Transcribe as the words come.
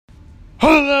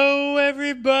Hello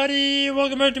everybody,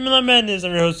 welcome back to Midnight Madness.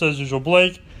 I'm your host as usual,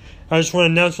 Blake. I just want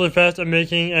to announce really fast I'm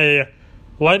making a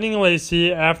Lightning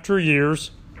Lacey after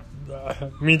years.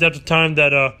 Means after time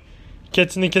that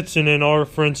Kits in the Kitchen and all her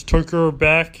friends took her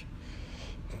back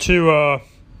to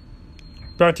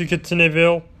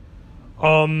Kitsenaville.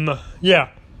 Yeah,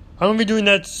 I'm going to be doing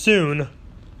that soon.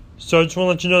 So I just want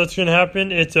to let you know that's going to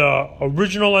happen. It's a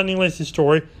original Lightning Lacey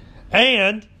story.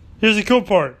 And here's the cool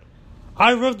part.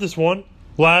 I wrote this one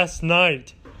last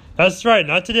night. That's right,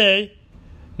 not today.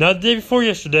 Not the day before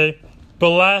yesterday. But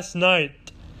last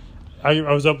night. I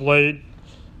was up late.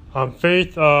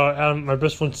 Faith, my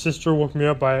best friend's sister, woke me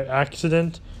up by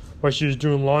accident while she was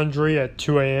doing laundry at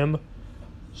 2 a.m.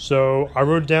 So I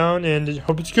wrote it down and I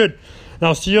hope it's good. And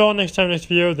I'll see you all next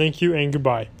video. Thank you and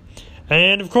goodbye.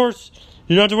 And of course,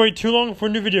 you don't have to wait too long for a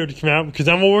new video to come out because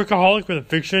I'm a workaholic with a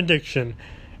fiction addiction.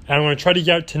 And I'm going to try to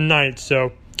get out tonight,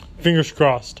 so fingers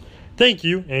crossed. Thank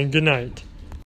you and good night.